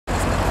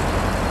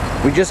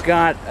We just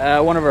got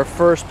one of our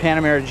first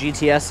Panamera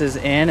GTSs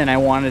in, and I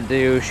wanted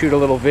to shoot a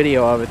little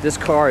video of it. This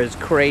car is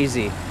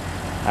crazy.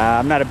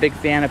 I'm not a big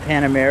fan of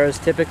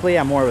Panameras typically.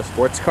 I'm more of a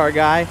sports car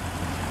guy,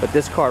 but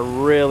this car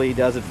really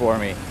does it for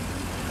me.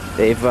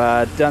 They've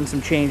done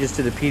some changes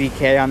to the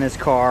PDK on this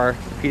car.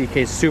 The PDK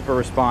is super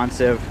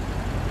responsive.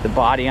 The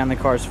body on the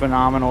car is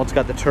phenomenal. It's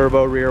got the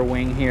turbo rear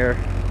wing here,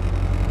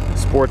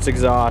 sports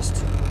exhaust.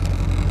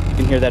 You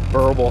can hear that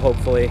burble,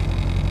 hopefully.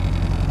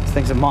 This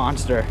thing's a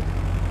monster.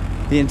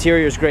 The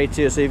interior is great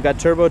too. So you've got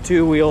Turbo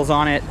 2 wheels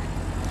on it,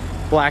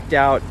 blacked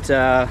out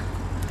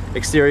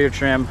exterior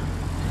trim.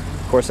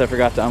 Of course, I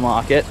forgot to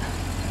unlock it.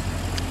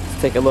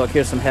 Let's take a look.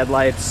 Here's some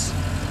headlights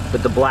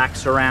with the black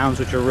surrounds,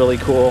 which are really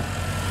cool.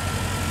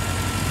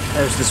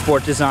 There's the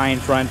Sport Design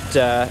front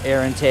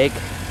air intake.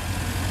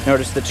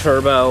 Notice the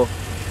turbo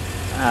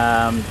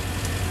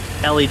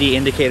LED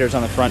indicators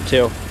on the front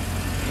too.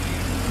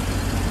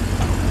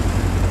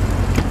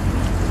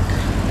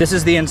 This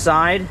is the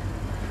inside.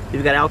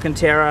 You've got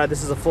Alcantara.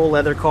 This is a full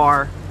leather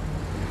car.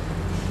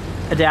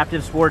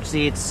 Adaptive sport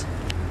seats.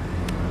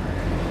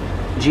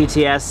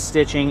 GTS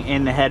stitching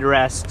in the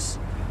headrests.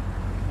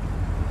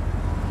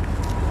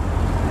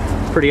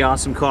 Pretty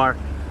awesome car.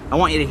 I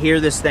want you to hear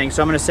this thing,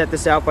 so I'm going to set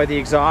this out by the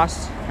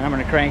exhaust and I'm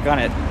going to crank on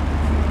it.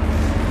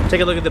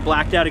 Take a look at the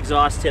blacked out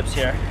exhaust tips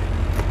here.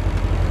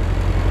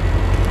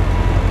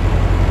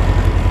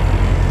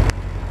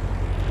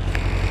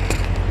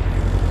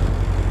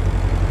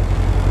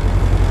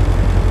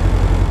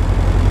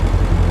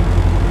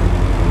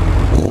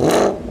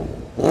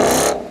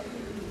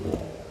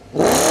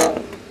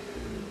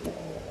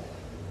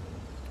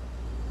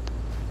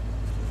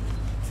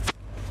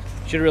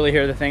 Should really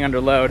hear the thing under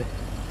load.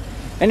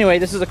 Anyway,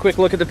 this is a quick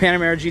look at the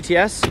Panamera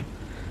GTS.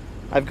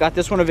 I've got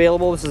this one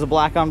available. This is a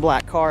black on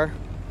black car.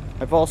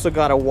 I've also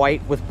got a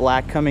white with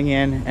black coming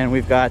in, and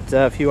we've got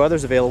a few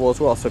others available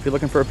as well. So if you're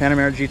looking for a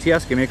Panamera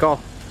GTS, give me a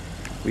call.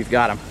 We've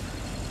got them.